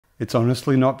It's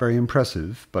honestly not very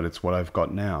impressive, but it's what I've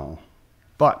got now.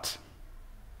 But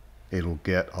it'll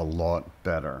get a lot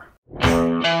better.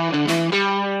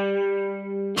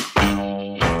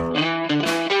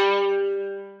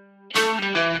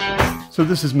 So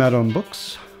this is Matt on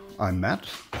Books. I'm Matt,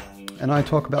 and I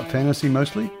talk about fantasy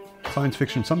mostly, science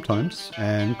fiction sometimes,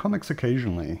 and comics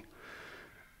occasionally.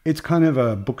 It's kind of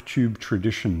a booktube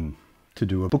tradition to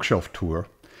do a bookshelf tour,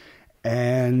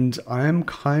 and I'm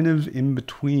kind of in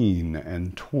between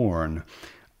and torn.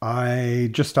 I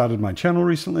just started my channel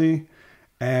recently,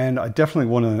 and I definitely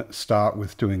want to start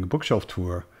with doing a bookshelf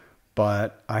tour,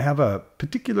 but I have a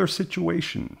particular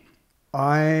situation.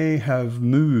 I have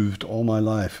moved all my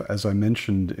life, as I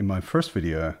mentioned in my first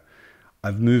video.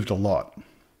 I've moved a lot,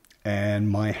 and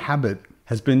my habit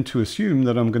has been to assume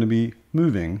that I'm going to be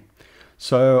moving,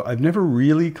 so I've never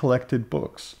really collected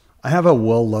books. I have a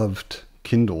well-loved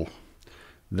Kindle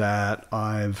that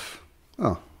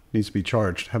needs to be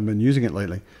charged. Haven't been using it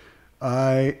lately.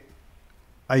 I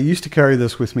used to carry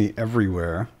this with me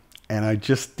everywhere, and I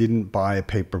just didn't buy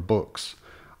paper books.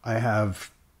 I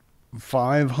have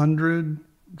 500,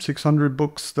 600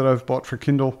 books that I've bought for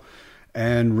Kindle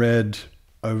and read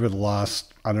over the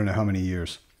last, I don't know how many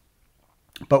years.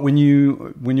 But when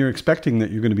you're expecting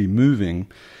that you're going to be moving,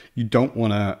 you don't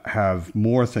want to have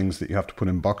more things that you have to put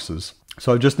in boxes.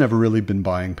 So I've just never really been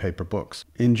buying paper books.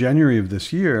 In January of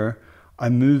this year, I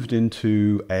moved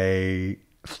into a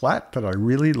flat that I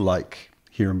really like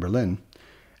here in Berlin,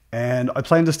 and I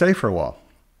plan to stay for a while.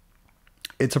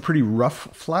 It's a pretty rough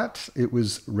flat. It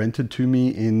was rented to me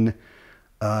in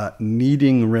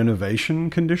needing renovation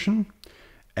condition,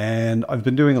 and I've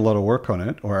been doing a lot of work on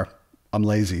it, or I'm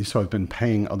lazy, so I've been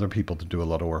paying other people to do a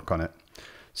lot of work on it.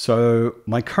 So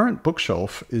my current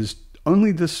bookshelf is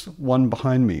only this one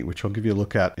behind me, which I'll give you a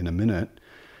look at in a minute.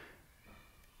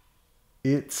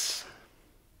 It's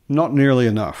not nearly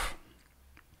enough.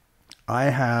 I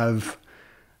have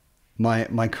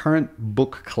my current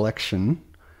book collection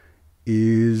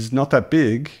is not that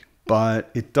big,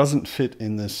 but it doesn't fit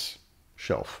in this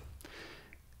shelf.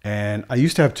 And I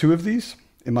used to have two of these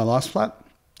in my last flat,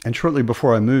 and shortly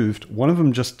before I moved, one of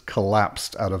them just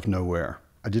collapsed out of nowhere.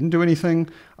 I didn't do anything.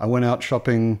 I went out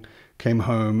shopping, came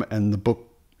home, and the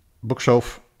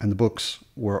bookshelf and the books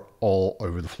were all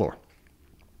over the floor.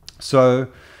 So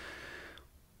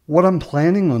what I'm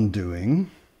planning on doing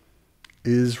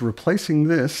is replacing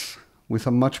this with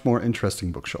a much more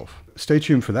interesting bookshelf. Stay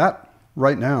tuned for that.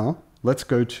 Right now, let's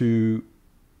go to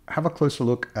have a closer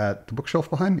look at the bookshelf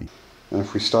behind me. And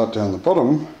if we start down the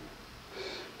bottom,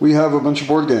 we have a bunch of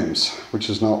board games, which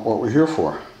is not what we're here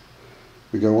for.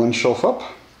 We go one shelf up.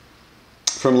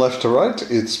 From left to right,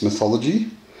 it's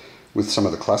mythology with some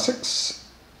of the classics,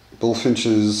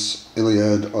 Bullfinch's,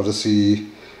 Iliad, Odyssey,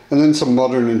 and then some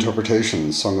modern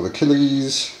interpretations, Song of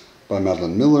Achilles by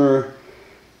Madeline Miller,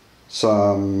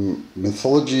 some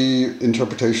mythology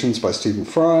interpretations by Stephen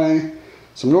Fry,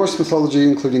 some Norse mythology,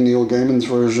 including Neil Gaiman's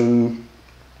version,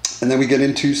 and then we get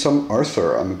into some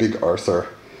Arthur. I'm a big Arthur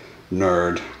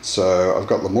nerd, so I've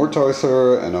got Lamort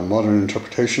Arthur and a modern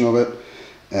interpretation of it,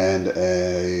 and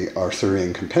a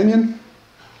Arthurian companion.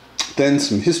 Then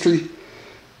some history,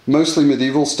 mostly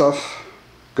medieval stuff,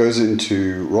 goes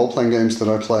into role-playing games that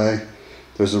I play.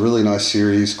 There's a really nice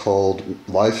series called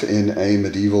Life in a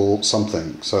Medieval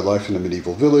Something. So Life in a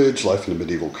Medieval Village, Life in a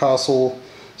Medieval Castle,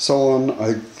 so on.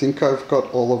 I think I've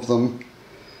got all of them.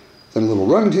 Then a little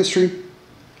Roman history.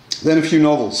 Then a few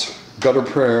novels. Gutter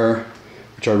Prayer,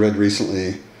 which I read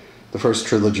recently. The first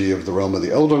trilogy of The Realm of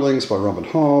the Elderlings by Robin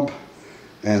Hobb.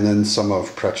 And then some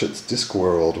of Pratchett's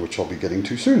Discworld, which I'll be getting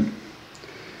to soon.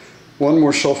 One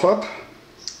more shelf up.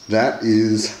 That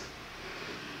is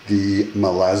the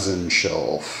Malazan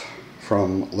shelf.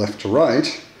 From left to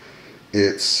right,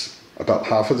 it's about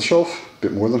half of the shelf, a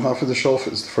bit more than half of the shelf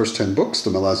is the first 10 books, the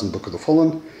Malazan Book of the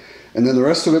Fallen, and then the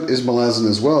rest of it is Malazan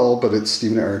as well, but it's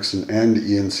Stephen Erickson and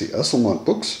Ian C. Esselmont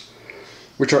books,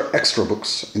 which are extra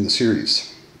books in the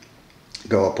series.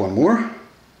 Go up one more.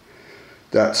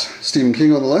 That's Stephen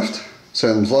King on the left,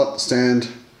 Salem's Lot, Stand,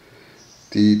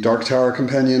 the Dark Tower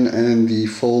Companion, and the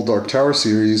full Dark Tower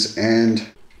series, and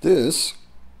this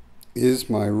is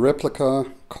my replica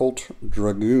Colt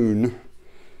Dragoon,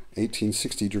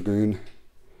 1860 Dragoon.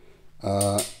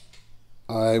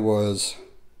 I was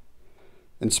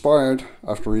inspired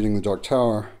after reading The Dark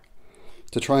Tower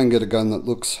to try and get a gun that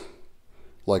looks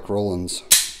like Roland's.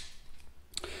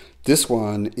 This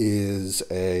one is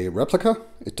a replica.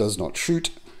 It does not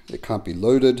shoot. It can't be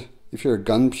loaded. If you're a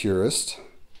gun purist,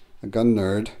 a gun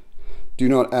nerd, do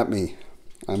not at me.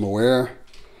 I'm aware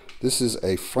this is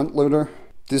a front loader.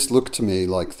 This looked to me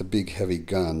like the big heavy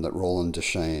gun that Roland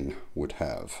Deschain would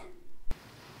have.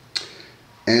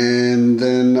 And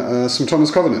then some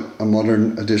Thomas Covenant, a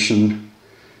modern edition,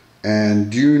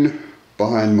 and Dune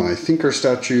behind my Thinker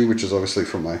statue, which is obviously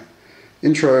from my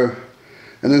intro,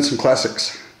 and then some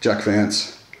classics, Jack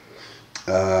Vance,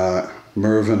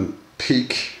 Mervyn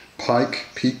Pike,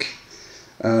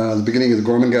 the beginning of the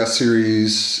Gormenghast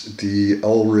series, the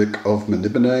Elric of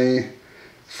Melibene,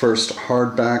 first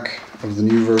hardback of the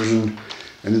new version,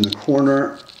 and in the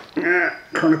corner,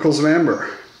 Chronicles of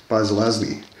Amber by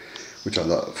Zelazny, which I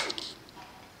love.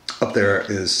 Up there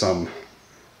is some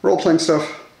role-playing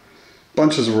stuff,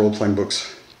 bunches of role-playing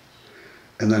books,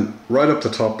 and then right up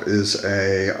the top is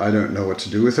a I don't know what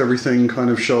to do with everything kind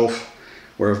of shelf,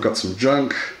 where I've got some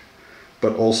junk,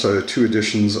 but also 2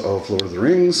 editions of Lord of the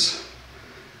Rings,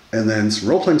 and then some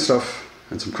role-playing stuff,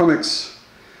 and some comics,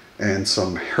 and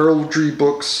some heraldry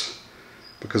books,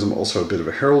 because I'm also a bit of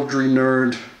a heraldry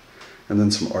nerd, and then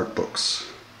some art books.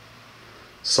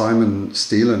 Simon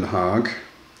Stielenhag,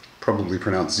 probably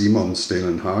pronounced Simon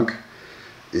Stielenhag,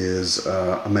 is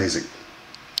amazing.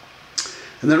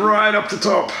 And then right up the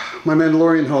top, my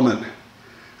Mandalorian helmet,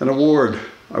 an award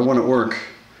I won at work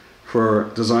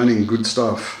for designing good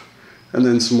stuff, and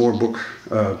then some more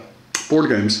board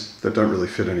games that don't really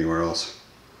fit anywhere else.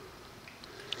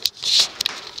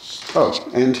 Oh,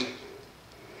 and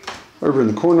over in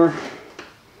the corner,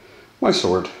 my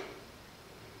sword,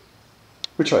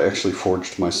 which I actually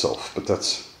forged myself, but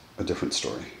that's a different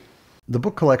story. The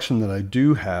book collection that I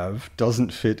do have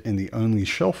doesn't fit in the only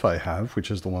shelf I have,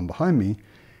 which is the one behind me.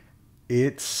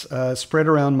 It's spread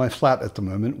around my flat at the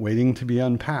moment, waiting to be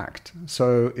unpacked.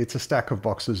 So it's a stack of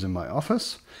boxes in my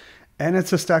office, and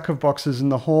it's a stack of boxes in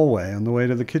the hallway on the way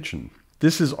to the kitchen.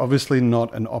 This is obviously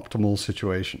not an optimal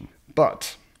situation,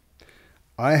 but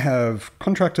I have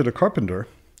contracted a carpenter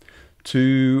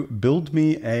to build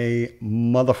me a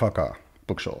motherfucker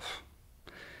bookshelf.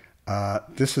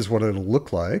 This is what it'll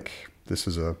look like. This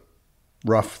is a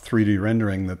rough 3D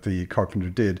rendering that the carpenter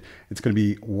did. It's going to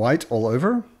be white all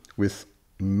over with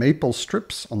maple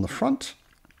strips on the front,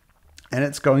 and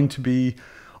it's going to be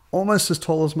almost as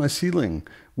tall as my ceiling,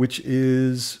 which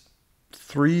is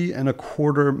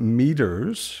 3¼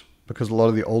 meters, because a lot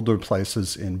of the older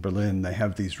places in Berlin, they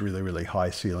have these really, really high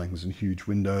ceilings and huge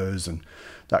windows and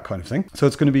that kind of thing. So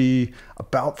it's going to be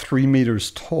about 3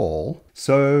 meters tall,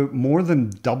 so more than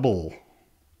double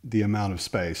the amount of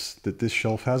space that this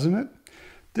shelf has in it.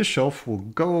 This shelf will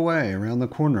go away around the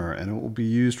corner and it will be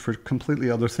used for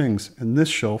completely other things. And this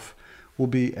shelf will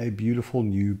be a beautiful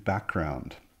new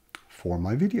background for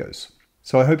my videos.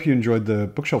 So I hope you enjoyed the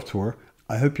bookshelf tour.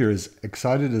 I hope you're as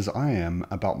excited as I am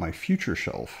about my future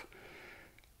shelf.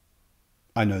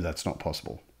 I know that's not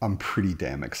possible. I'm pretty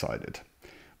damn excited.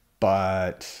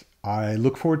 But I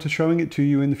look forward to showing it to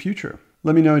you in the future.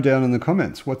 Let me know down in the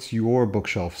comments, what's your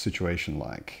bookshelf situation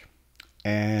like?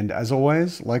 And as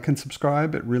always, like and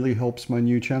subscribe. It really helps my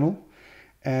new channel.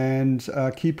 And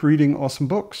keep reading awesome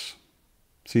books.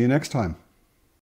 See you next time.